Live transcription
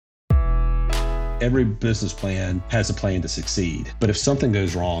Every business plan has a plan to succeed. But if something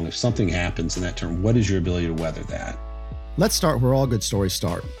goes wrong, if something happens in that term, what is your ability to weather that? Let's start where all good stories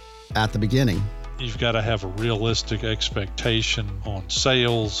start, at the beginning. You've got to have a realistic expectation on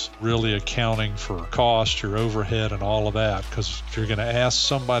sales, really accounting for cost, your overhead, and all of that. Because if you're going to ask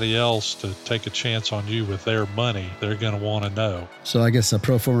somebody else to take a chance on you with their money, they're going to want to know. So I guess a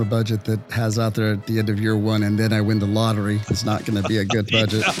pro forma budget that has out there at the end of year one and then I win the lottery is not going to be a good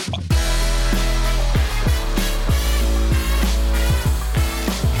budget.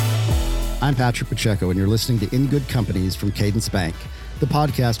 I'm Patrick Pacheco, and you're listening to In Good Companies from Cadence Bank, the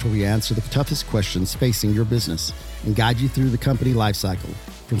podcast where we answer the toughest questions facing your business and guide you through the company lifecycle,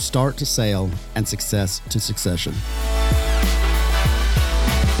 from start to sale and success to succession.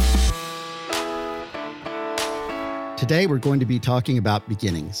 Today, we're going to be talking about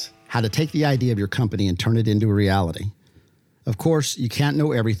beginnings, how to take the idea of your company and turn it into a reality. Of course, you can't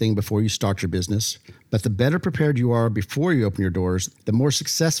know everything before you start your business, but the better prepared you are before you open your doors, the more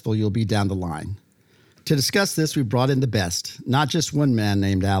successful you'll be down the line. To discuss this, we brought in the best, not just one man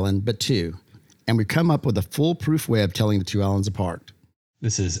named Alan, but two, and we've come up with a foolproof way of telling the two Allens apart.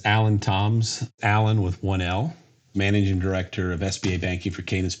 This is Alan Toms, Alan with one L, Managing Director of SBA Banking for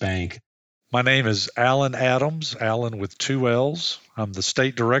Cadence Bank. My name is Alan Adams, Alan with two L's. I'm the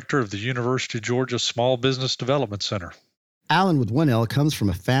State Director of the University of Georgia Small Business Development Center. Alan with one L comes from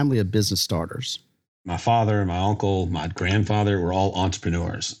a family of business starters. My father, my uncle, my grandfather were all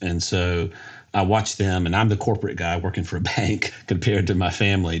entrepreneurs. And so I watched them, and I'm the corporate guy working for a bank compared to my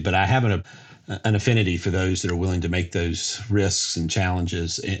family. But I have an affinity for those that are willing to make those risks and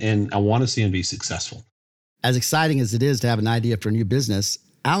challenges. And I want to see them be successful. As exciting as it is to have an idea for a new business,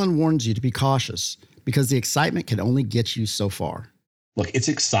 Alan warns you to be cautious because the excitement can only get you so far. Look, it's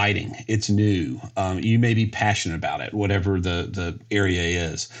exciting. It's new. You may be passionate about it, whatever the area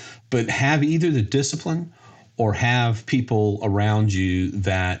is, but have either the discipline or have people around you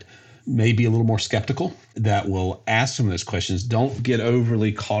that may be a little more skeptical, that will ask some of those questions. Don't get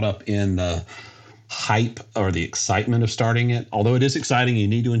overly caught up in the hype or the excitement of starting it. Although it is exciting, you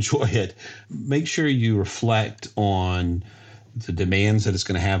need to enjoy it. Make sure you reflect on the demands that it's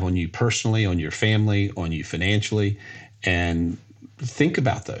going to have on you personally, on your family, on you financially, and think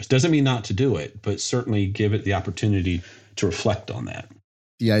about those. Doesn't mean not to do it, but certainly give it the opportunity to reflect on that.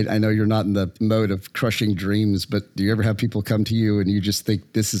 Yeah, I know you're not in the mode of crushing dreams, but do you ever have people come to you and you just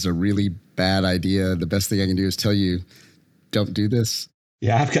think this is a really bad idea? The best thing I can do is tell you, don't do this?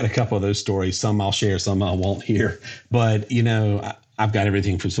 Yeah, I've got a couple of those stories. Some I'll share, some I won't hear. But, I've got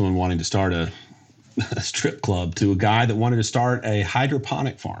everything from someone wanting to start a strip club to a guy that wanted to start a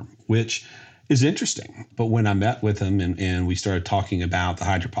hydroponic farm, which is interesting. But when I met with him and we started talking about the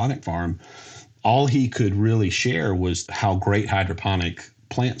hydroponic farm, all he could really share was how great hydroponic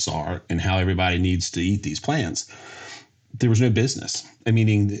plants are and how everybody needs to eat these plants. There was no business.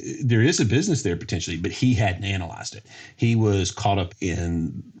 Meaning there is a business there potentially, but he hadn't analyzed it. He was caught up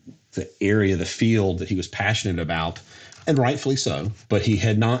in the area, the field that he was passionate about, and rightfully so, but he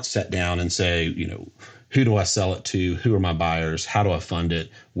had not sat down and say, who do I sell it to? Who are my buyers? How do I fund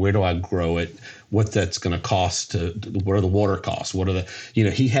it? Where do I grow it? What that's going to cost? What are the water costs? What are the,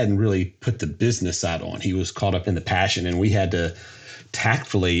 he hadn't really put the business side on. He was caught up in the passion, and we had to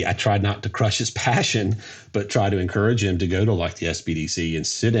tactfully, I tried not to crush his passion, but try to encourage him to go to like the SBDC and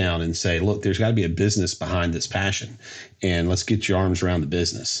sit down and say, look, there's got to be a business behind this passion, and let's get your arms around the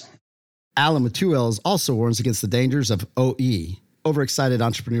business. Alan with two L's also warns against the dangers of OE, overexcited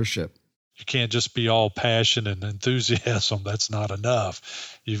entrepreneurship. You can't just be all passion and enthusiasm. That's not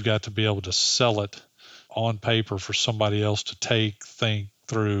enough. You've got to be able to sell it on paper for somebody else to take, think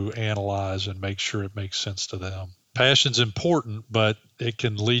through, analyze, and make sure it makes sense to them. Passion's important, but it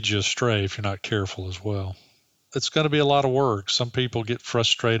can lead you astray if you're not careful as well. It's going to be a lot of work. Some people get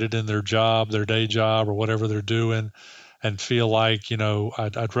frustrated in their job, their day job, or whatever they're doing, and feel like,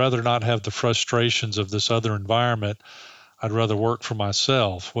 I'd rather not have the frustrations of this other environment. I'd rather work for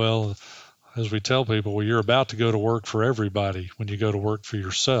myself. Well, as we tell people, you're about to go to work for everybody when you go to work for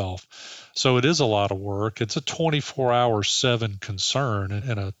yourself. So it is a lot of work. It's a 24/7 concern.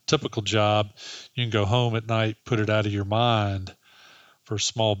 In a typical job, you can go home at night, put it out of your mind. For a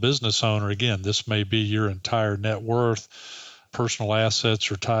small business owner, again, this may be your entire net worth. Personal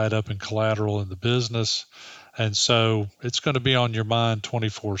assets are tied up in collateral in the business. And so it's going to be on your mind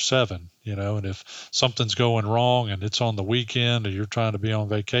 24/7, and if something's going wrong and it's on the weekend or you're trying to be on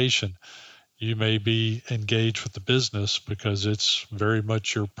vacation, you may be engaged with the business because it's very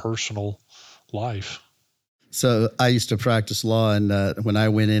much your personal life. So I used to practice law, and when I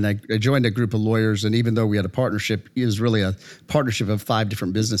went in, I joined a group of lawyers, and even though we had a partnership, it was really a partnership of 5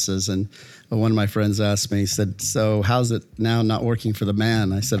 different businesses. And one of my friends asked me, he said, "So how's it now not working for the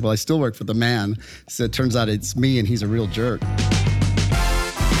man?" I said, "Well, I still work for the man." He said, "It turns out it's me, and he's a real jerk."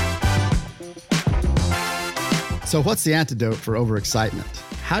 So what's the antidote for overexcitement?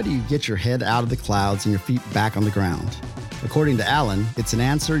 How do you get your head out of the clouds and your feet back on the ground? According to Alan, it's an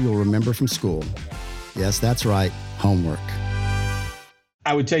answer you'll remember from school. Yes, that's right, homework.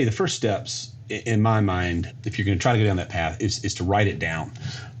 I would tell you the first steps, in my mind, if you're going to try to go down that path, is to write it down.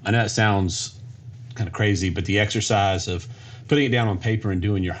 I know it sounds kind of crazy, but the exercise of putting it down on paper and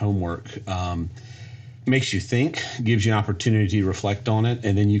doing your homework makes you think, gives you an opportunity to reflect on it,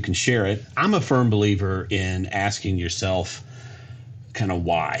 and then you can share it. I'm a firm believer in asking yourself kind of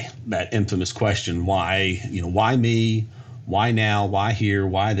why, that infamous question, why, why me, why now, why here,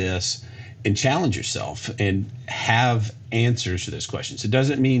 why this? And challenge yourself and have answers to those questions. It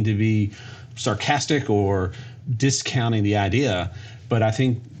doesn't mean to be sarcastic or discounting the idea, but I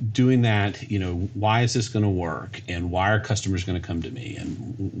think doing that, why is this going to work? And why are customers going to come to me?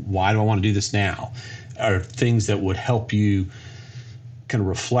 And why do I want to do this now? Are things that would help you kind of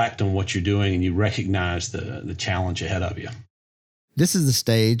reflect on what you're doing and you recognize the challenge ahead of you. This is the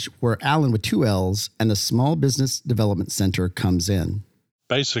stage where Alan with 2 L's and the Small Business Development Center comes in.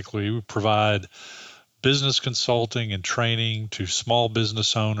 Basically, we provide business consulting and training to small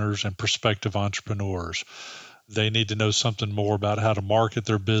business owners and prospective entrepreneurs. They need to know something more about how to market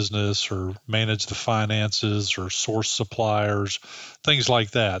their business or manage the finances or source suppliers, things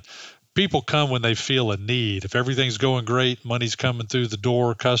like that. People come when they feel a need. If everything's going great, money's coming through the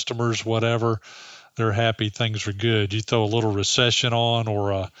door, customers, whatever, they're happy, things are good. You throw a little recession on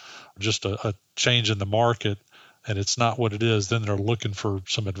or just a change in the market, and it's not what it is, then they're looking for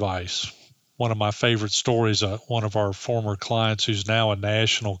some advice. One of my favorite stories, one of our former clients who's now a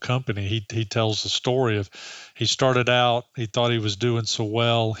national company, he tells the story of he started out, he thought he was doing so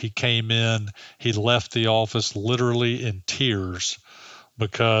well. He came in, he left the office literally in tears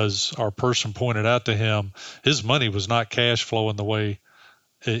because our person pointed out to him his money was not cash flowing the way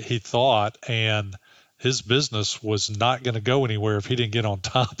he thought, and his business was not going to go anywhere if he didn't get on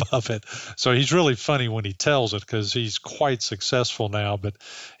top of it. So he's really funny when he tells it because he's quite successful now. But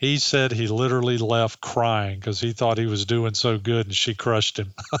he said he literally left crying because he thought he was doing so good and she crushed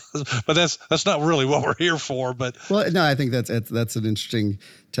him. But that's not really what we're here for. But well, no, I think that's an interesting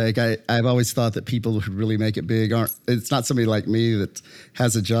take. I've always thought that people who really make it big it's not somebody like me that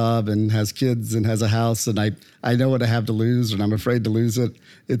has a job and has kids and has a house and I know what I have to lose and I'm afraid to lose it.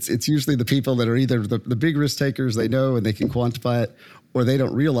 It's usually the people that are either the big risk takers, they know and they can quantify it, or they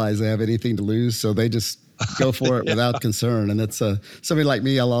don't realize they have anything to lose, so they just go for it without concern. And that's somebody like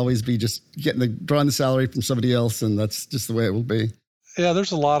me, I'll always be just drawing the salary from somebody else, and that's just the way it will be. Yeah,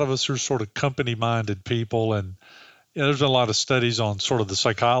 there's a lot of us who are sort of company-minded people, and there's been a lot of studies on sort of the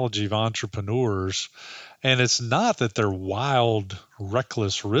psychology of entrepreneurs, and it's not that they're wild,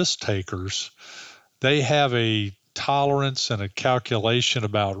 reckless risk takers. They have a tolerance and a calculation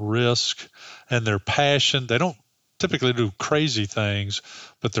about risk and their passion. They don't typically do crazy things,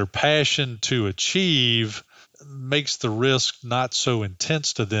 but their passion to achieve makes the risk not so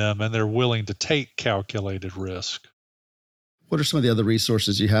intense to them, and they're willing to take calculated risk. What are some of the other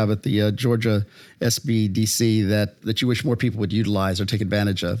resources you have at the Georgia SBDC that you wish more people would utilize or take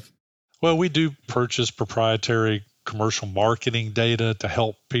advantage of? Well, we do purchase proprietary commercial marketing data to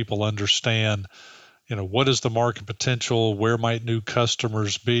help people understand, what is the market potential, where might new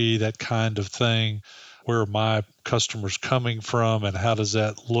customers be, that kind of thing. Where are my customers coming from, and how does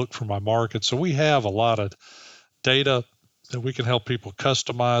that look for my market? So we have a lot of data that we can help people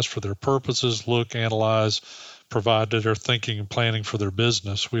customize for their purposes, look, analyze, provide that they're thinking and planning for their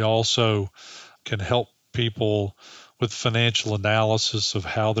business. We also can help people with financial analysis of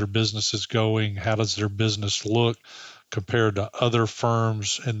how their business is going, how does their business look compared to other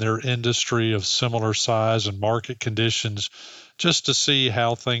firms in their industry of similar size and market conditions, just to see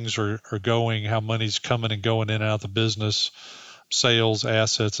how things are going, how money's coming and going in and out of the business, sales,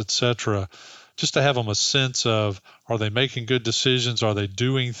 assets, etc. Just to have them a sense of, are they making good decisions? Are they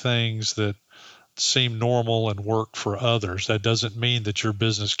doing things that seem normal and work for others? That doesn't mean that your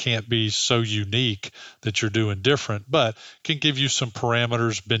business can't be so unique that you're doing different, but can give you some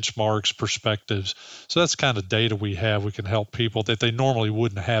parameters, benchmarks, perspectives. So that's kind of data we have. We can help people that they normally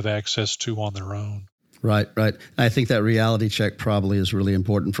wouldn't have access to on their own. Right, right. I think that reality check probably is really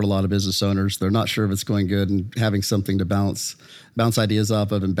important for a lot of business owners. They're not sure if it's going good, and having something to bounce ideas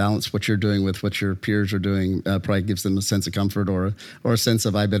off of and balance what you're doing with what your peers are doing probably gives them a sense of comfort or a sense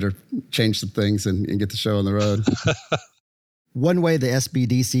of I better change some things and get the show on the road. One way the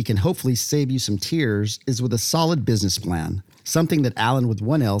SBDC can hopefully save you some tears is with a solid business plan, something that Alan with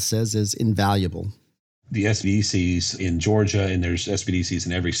 1L says is invaluable. The SBDCs in Georgia, and there's SBDCs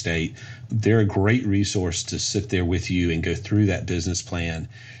in every state, they're a great resource to sit there with you and go through that business plan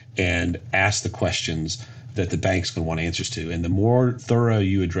and ask the questions that the bank's going to want answers to. And the more thorough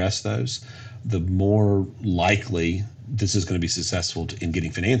you address those, the more likely this is going to be successful in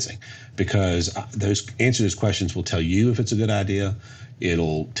getting financing, because those answers to questions will tell you if it's a good idea.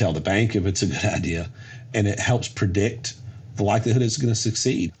 It'll tell the bank if it's a good idea, and it helps predict the likelihood it's going to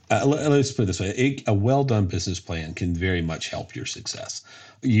succeed. Let's put it this way. A well-done business plan can very much help your success.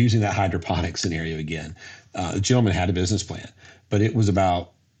 Using that hydroponic scenario again, the gentleman had a business plan, but it was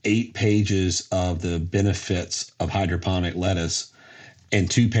about 8 pages of the benefits of hydroponic lettuce and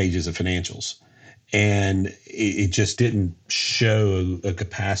 2 pages of financials. And it just didn't show a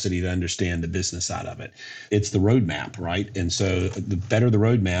capacity to understand the business side of it. It's the roadmap, right? And so the better the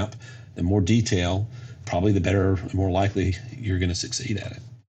roadmap, the more detail, probably the better, more likely you're going to succeed at it.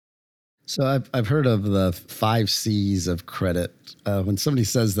 So I've heard of the 5 C's of credit. When somebody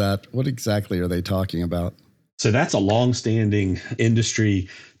says that, what exactly are they talking about? So that's a long-standing industry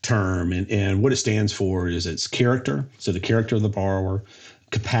term, and what it stands for is it's character, so the character of the borrower,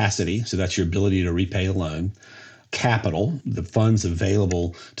 capacity, so that's your ability to repay a loan, capital, the funds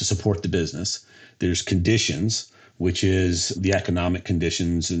available to support the business. There's conditions, which is the economic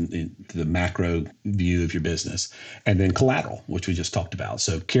conditions and the macro view of your business, and then collateral, which we just talked about.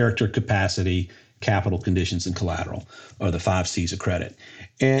 So character, capacity, capital, conditions, and collateral are the 5 C's of credit.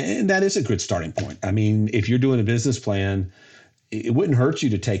 And that is a good starting point. I mean, if you're doing a business plan, it wouldn't hurt you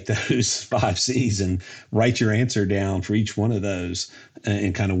to take those 5 C's and write your answer down for each one of those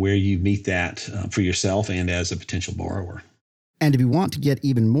and kind of where you meet that for yourself and as a potential borrower. And if you want to get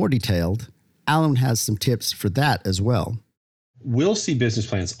even more detailed, Alan has some tips for that as well. We'll see business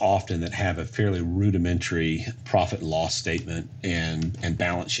plans often that have a fairly rudimentary profit and loss statement and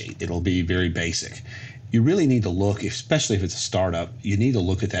balance sheet. It'll be very basic. You really need to look, especially if it's a startup, you need to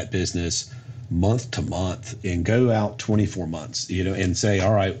look at that business month to month and go out 24 months, and say,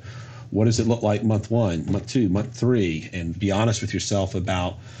 all right, what does it look like month 1, month 2, month 3, and be honest with yourself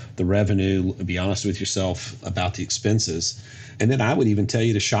about the revenue, be honest with yourself about the expenses. And then I would even tell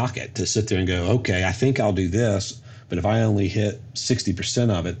you to shock it, to sit there and go, okay, I think I'll do this, but if I only hit 60%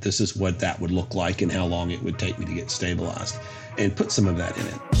 of it, this is what that would look like and how long it would take me to get stabilized, and put some of that in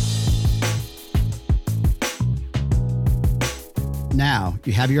it. Now,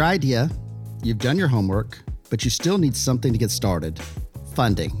 you have your idea, you've done your homework, but you still need something to get started.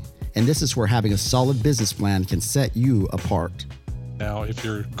 Funding. And this is where having a solid business plan can set you apart. Now, if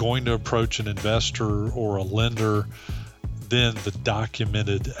you're going to approach an investor or a lender, then the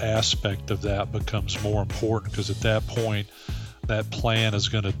documented aspect of that becomes more important, because at that point, that plan is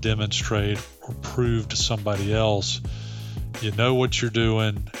going to demonstrate or prove to somebody else you know what you're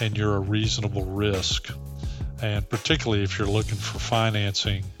doing and you're a reasonable risk. And particularly if you're looking for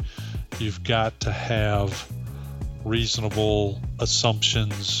financing, you've got to have reasonable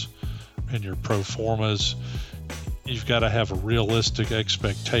assumptions in your pro formas. You've got to have a realistic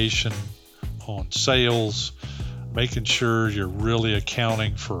expectation on sales, making sure you're really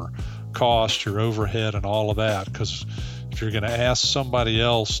accounting for cost, your overhead, and all of that. Because if you're going to ask somebody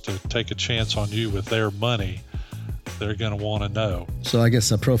else to take a chance on you with their money, they're going to want to know. So I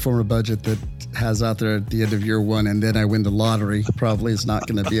guess a pro forma budget that has out there at the end of year 1 and then I win the lottery probably is not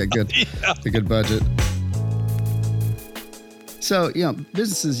going to be a good a good budget. So,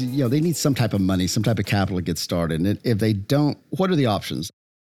 businesses, they need some type of money, some type of capital to get started. And if they don't, what are the options?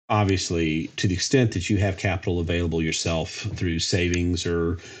 Obviously, to the extent that you have capital available yourself through savings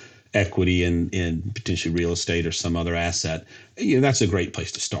or equity in potentially real estate or some other asset, that's a great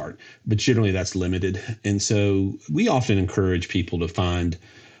place to start. But generally, that's limited. And so we often encourage people to find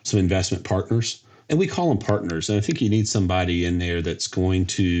some investment partners, and we call them partners. And I think you need somebody in there that's going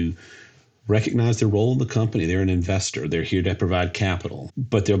to recognize their role in the company. They're an investor. They're here to provide capital,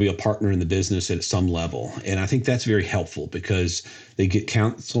 but there'll be a partner in the business at some level. And I think that's very helpful because they get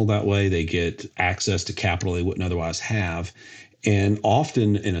counsel that way. They get access to capital they wouldn't otherwise have. And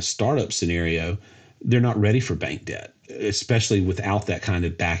often in a startup scenario, they're not ready for bank debt, especially without that kind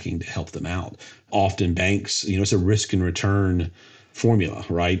of backing to help them out. Often banks, it's a risk and return formula,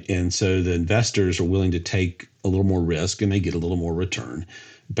 right? And so the investors are willing to take a little more risk and they get a little more return.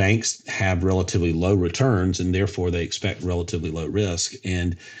 Banks have relatively low returns and therefore they expect relatively low risk.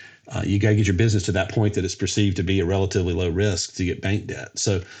 And you got to get your business to that point that it's perceived to be a relatively low risk to get bank debt.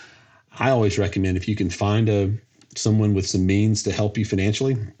 So I always recommend if you can find someone with some means to help you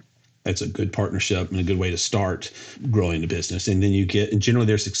financially, that's a good partnership and a good way to start growing the business. And then and generally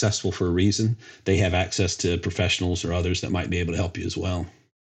they're successful for a reason. They have access to professionals or others that might be able to help you as well.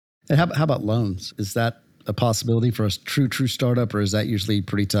 And how about loans? Is that a possibility for a true startup, or is that usually a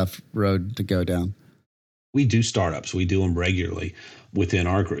pretty tough road to go down? We do startups. We do them regularly within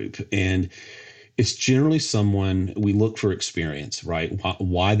our group. And it's generally someone, we look for experience, right?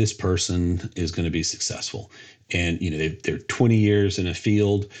 Why this person is going to be successful. And, they're 20 years in a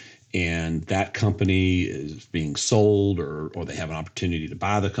field and that company is being sold or they have an opportunity to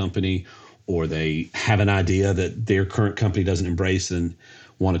buy the company, or they have an idea that their current company doesn't embrace and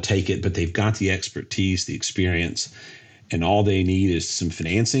want to take it, but they've got the expertise, the experience, and all they need is some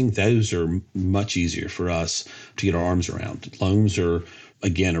financing. Those are much easier for us to get our arms around. Loans are,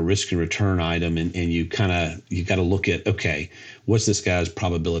 again, a risk and return item, and you got to look at, okay, what's this guy's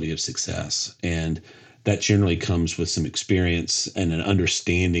probability of success? And that generally comes with some experience and an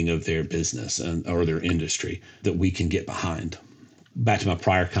understanding of their business or their industry that we can get behind. Back to my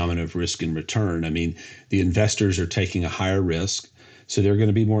prior comment of risk and return, the investors are taking a higher risk, so they're going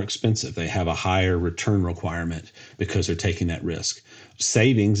to be more expensive. They have a higher return requirement because they're taking that risk.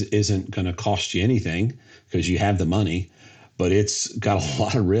 Savings isn't going to cost you anything because you have the money, but it's got a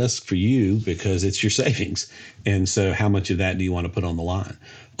lot of risk for you because it's your savings. And so how much of that do you want to put on the line?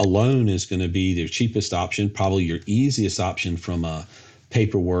 A loan is going to be their cheapest option, probably your easiest option from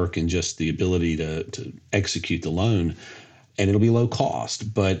paperwork and just the ability to execute the loan. And it'll be low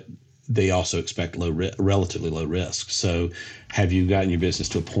cost, but they also expect relatively low risk. So have you gotten your business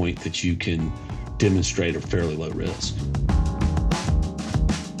to a point that you can demonstrate a fairly low risk?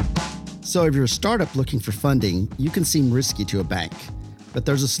 So if you're a startup looking for funding, you can seem risky to a bank, but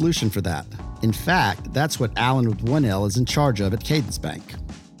there's a solution for that. In fact, that's what Alan with 1L is in charge of at Cadence Bank.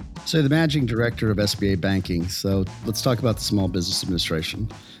 So the managing director of SBA Banking. So let's talk about the Small Business Administration.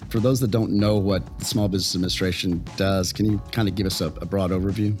 For those that don't know what the Small Business Administration does, can you kind of give us a broad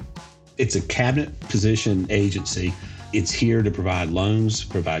overview? It's a cabinet position agency. It's here to provide loans,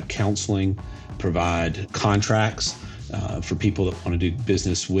 provide counseling, provide contracts for people that want to do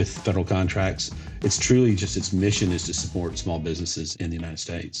business with federal contracts. It's truly just its mission is to support small businesses in the United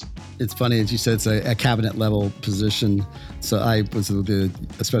States. It's funny, as you said, it's a cabinet level position. So I was a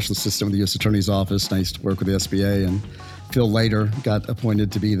special assistant with the U.S. Attorney's Office, and I used to work with the SBA, and Phil later got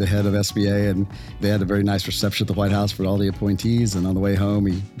appointed to be the head of SBA, and they had a very nice reception at the White House for all the appointees. And on the way home,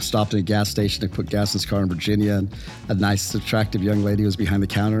 he stopped at a gas station to put gas in his car in Virginia, and a nice, attractive young lady was behind the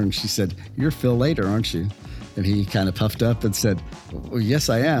counter, and she said, "You're Phil Later, aren't you?" And he kind of puffed up and said, "Well, yes,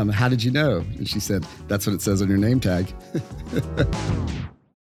 I am. How did you know?" And she said, "That's what it says on your name tag."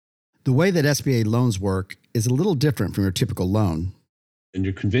 The way that SBA loans work is a little different from your typical loan. In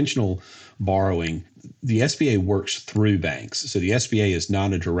your conventional borrowing, the SBA works through banks. So the SBA is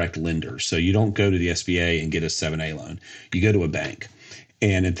not a direct lender. So you don't go to the SBA and get a 7A loan. You go to a bank.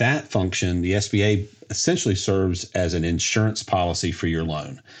 And in that function, the SBA essentially serves as an insurance policy for your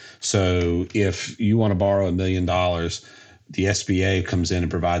loan. So if you want to borrow $1 million, the SBA comes in and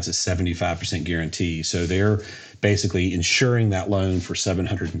provides a 75% guarantee. So they're basically insuring that loan for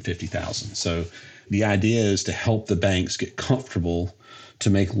 $750,000. So the idea is to help the banks get comfortable to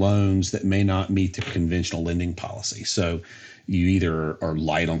make loans that may not meet the conventional lending policy. So you either are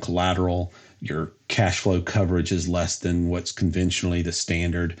light on collateral, your cash flow coverage is less than what's conventionally the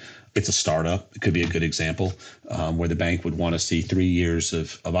standard. It's a startup. It could be a good example where the bank would want to see 3 years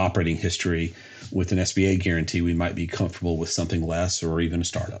of operating history. With an SBA guarantee, we might be comfortable with something less or even a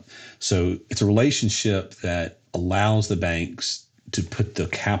startup. So it's a relationship that allows the banks to put the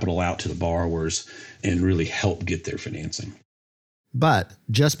capital out to the borrowers and really help get their financing. But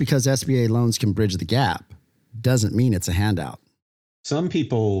just because SBA loans can bridge the gap doesn't mean it's a handout. Some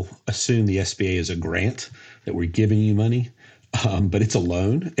people assume the SBA is a grant, that we're giving you money, but it's a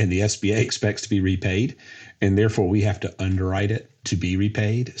loan and the SBA expects to be repaid, and therefore we have to underwrite it to be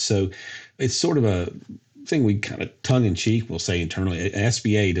repaid. So it's sort of a thing we kind of tongue-in-cheek will say internally. An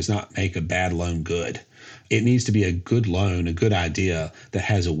SBA does not make a bad loan good. It needs to be a good loan, a good idea that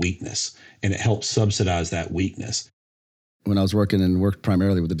has a weakness, and it helps subsidize that weakness. When I was worked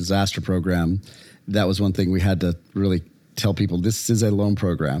primarily with the disaster program, that was one thing we had to really tell people this is a loan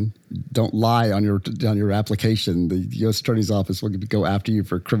program. Don't lie on your application. The U.S. Attorney's Office will go after you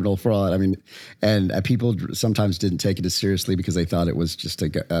for criminal fraud. I mean, and people sometimes didn't take it as seriously because they thought it was just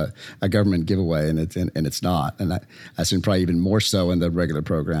a government giveaway, and it's not. And I assume probably even more so in the regular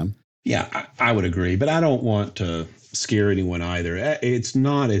program. Yeah, I would agree, but I don't want to scare anyone either. It's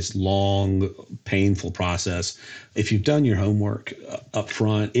not as long, painful process. If you've done your homework up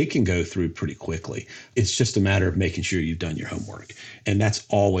front, it can go through pretty quickly. It's just a matter of making sure you've done your homework. And that's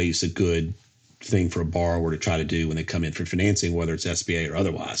always a good thing for a borrower to try to do when they come in for financing, whether it's SBA or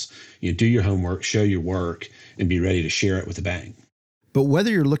otherwise. You do your homework, show your work, and be ready to share it with the bank. But whether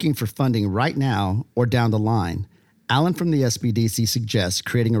you're looking for funding right now or down the line, Alan from the SBDC suggests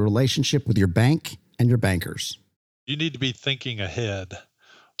creating a relationship with your bank and your bankers. You need to be thinking ahead.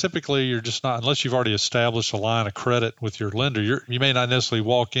 Typically, you're just not, unless you've already established a line of credit with your lender, you may not necessarily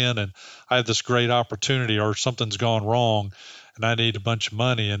walk in and I have this great opportunity or something's gone wrong and I need a bunch of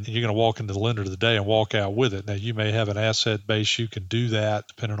money, and you're going to walk into the lender today and walk out with it. Now, you may have an asset base. You can do that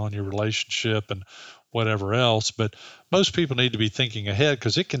depending on your relationship and whatever else. But most people need to be thinking ahead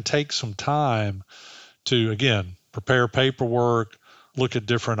because it can take some time to, again, prepare paperwork, look at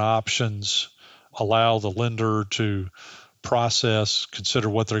different options, allow the lender to process, consider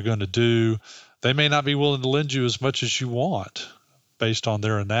what they're going to do. They may not be willing to lend you as much as you want based on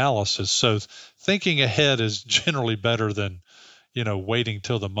their analysis. So thinking ahead is generally better than, waiting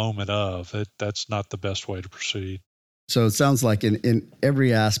till the moment of. That's not the best way to proceed. So it sounds like in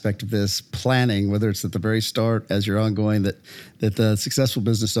every aspect of this, planning, whether it's at the very start as you're ongoing, that the successful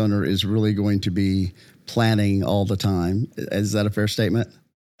business owner is really going to be planning all the time. Is that a fair statement?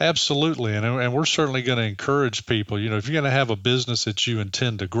 Absolutely. And we're certainly going to encourage people, if you're going to have a business that you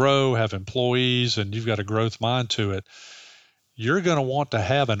intend to grow, have employees, and you've got a growth mind to it, you're going to want to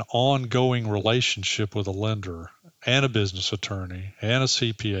have an ongoing relationship with a lender and a business attorney and a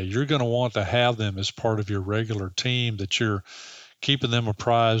CPA. You're going to want to have them as part of your regular team, that you're keeping them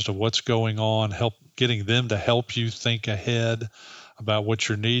apprised of what's going on, getting them to help you think ahead about what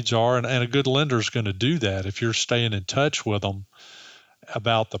your needs are. And a good lender is going to do that if you're staying in touch with them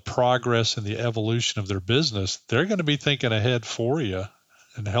about the progress and the evolution of their business. They're going to be thinking ahead for you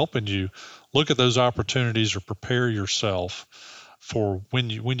and helping you look at those opportunities or prepare yourself for when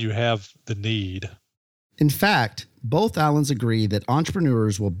you have the need. In fact, both Allens agree that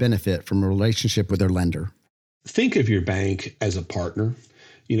entrepreneurs will benefit from a relationship with their lender. Think of your bank as a partner.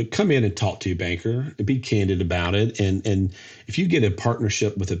 Come in and talk to your banker and be candid about it. And if you get a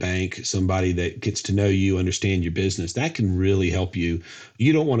partnership with a bank, somebody that gets to know you, understand your business, that can really help you.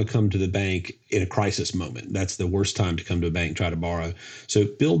 You don't want to come to the bank in a crisis moment. That's the worst time to come to a bank and try to borrow. So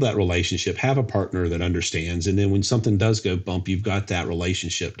build that relationship, have a partner that understands. And then when something does go bump, you've got that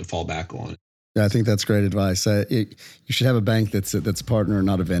relationship to fall back on. Yeah, I think that's great advice. You should have a bank that's a partner,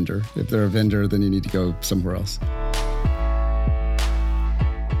 not a vendor. If they're a vendor, then you need to go somewhere else.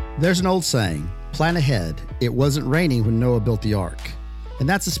 There's an old saying, plan ahead. It wasn't raining when Noah built the ark. And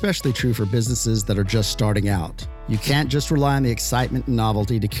that's especially true for businesses that are just starting out. You can't just rely on the excitement and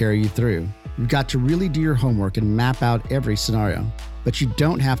novelty to carry you through. You've got to really do your homework and map out every scenario. But you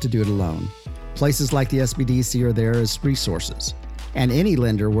don't have to do it alone. Places like the SBDC are there as resources. And any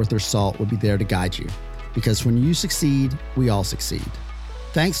lender worth their salt will be there to guide you. Because when you succeed, we all succeed.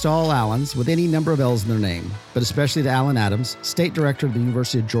 Thanks to all Allens with any number of L's in their name, but especially to Alan Adams, State Director of the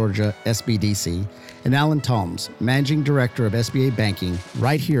University of Georgia, SBDC, and Alan Toms, Managing Director of SBA Banking,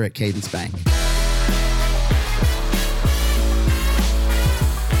 right here at Cadence Bank.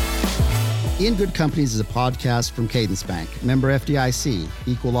 In Good Companies is a podcast from Cadence Bank, member FDIC,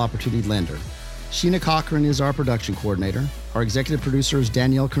 equal opportunity lender. Sheena Cochran is our production coordinator. Our executive producer is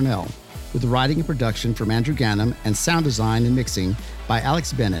Danielle Cornell, with writing and production from Andrew Gannam and sound design and mixing by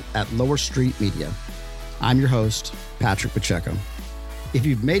Alex Bennett at Lower Street Media. I'm your host, Patrick Pacheco. If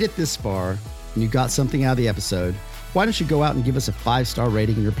you've made it this far and you got something out of the episode, why don't you go out and give us a 5-star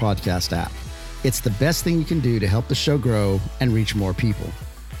rating in your podcast app? It's the best thing you can do to help the show grow and reach more people.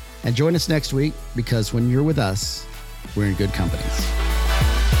 And join us next week, because when you're with us, we're in good companies.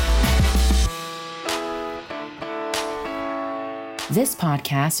 This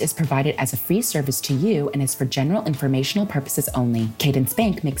podcast is provided as a free service to you and is for general informational purposes only. Cadence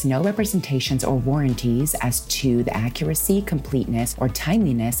Bank makes no representations or warranties as to the accuracy, completeness, or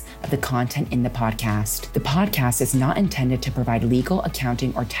timeliness of the content in the podcast. The podcast is not intended to provide legal,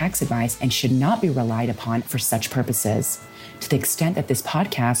 accounting, or tax advice and should not be relied upon for such purposes. To the extent that this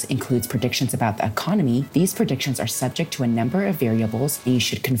podcast includes predictions about the economy, these predictions are subject to a number of variables, and you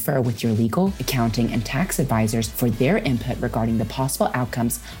should confer with your legal, accounting, and tax advisors for their input regarding the possible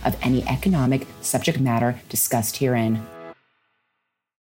outcomes of any economic subject matter discussed herein.